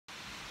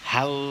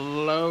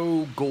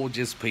Hello,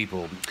 gorgeous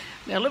people.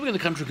 Now, living in the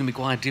country can be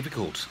quite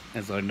difficult,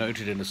 as I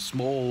noted in a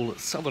small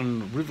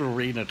southern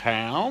riverina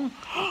town,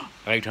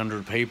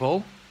 800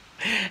 people.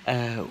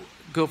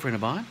 Girlfriend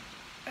of mine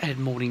had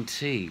morning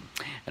tea,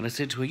 and I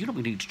said to her, you know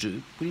what we need to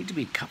do? We need to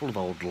be a couple of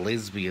old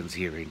lesbians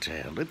here in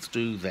town. Let's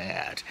do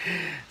that.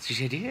 She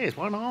said, yes,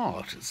 why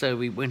not? So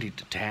we went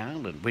into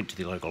town and went to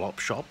the local op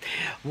shop,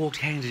 walked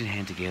hand in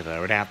hand together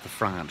and out the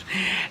front.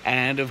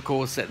 And, of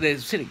course, they're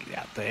sitting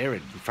out there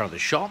in front of the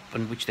shop,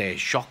 in which they're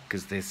shocked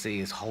as they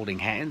see us holding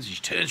hands. She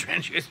turns around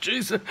and she goes,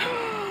 Jesus,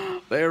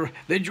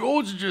 their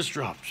jaws just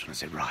dropped. And I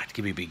said, right,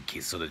 give me a big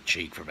kiss on the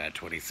cheek for about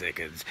 20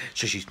 seconds.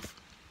 So she's...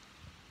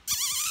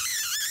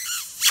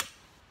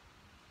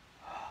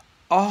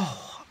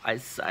 Oh, I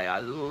say,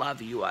 I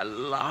love you, I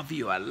love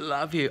you, I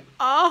love you.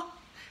 Oh,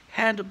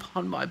 hand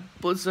upon my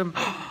bosom.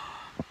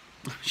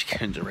 She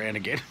turns around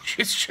again.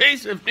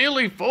 She's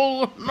nearly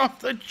fallen off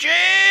the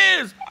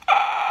chairs.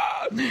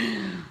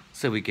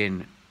 So we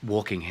again,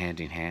 walking hand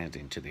in hand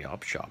into the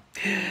op shop.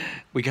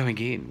 We're going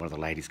in. One of the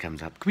ladies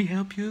comes up. Can we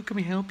help you? Can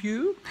we help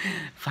you?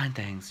 Fine,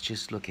 thanks.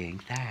 Just looking.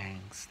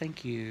 Thanks.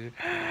 Thank you.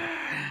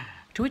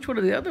 To which one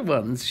of the other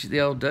ones,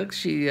 the old duck,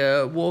 she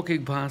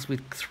walking past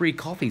with 3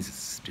 coffees,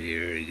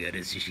 staring at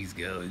us as she's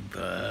going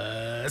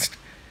past.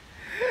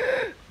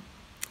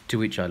 To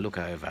which I look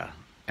over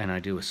and I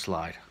do a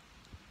slight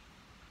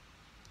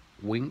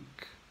wink,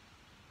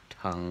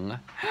 tongue,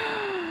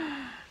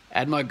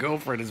 and my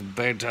girlfriend is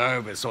bent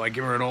over, so I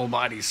give her an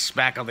almighty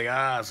smack on the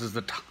ass as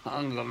the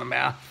tongue on the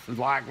mouth,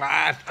 like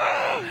that.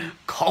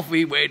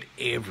 Coffee went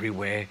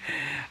everywhere.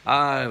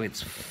 Oh,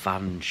 it's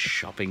fun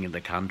shopping in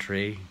the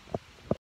country.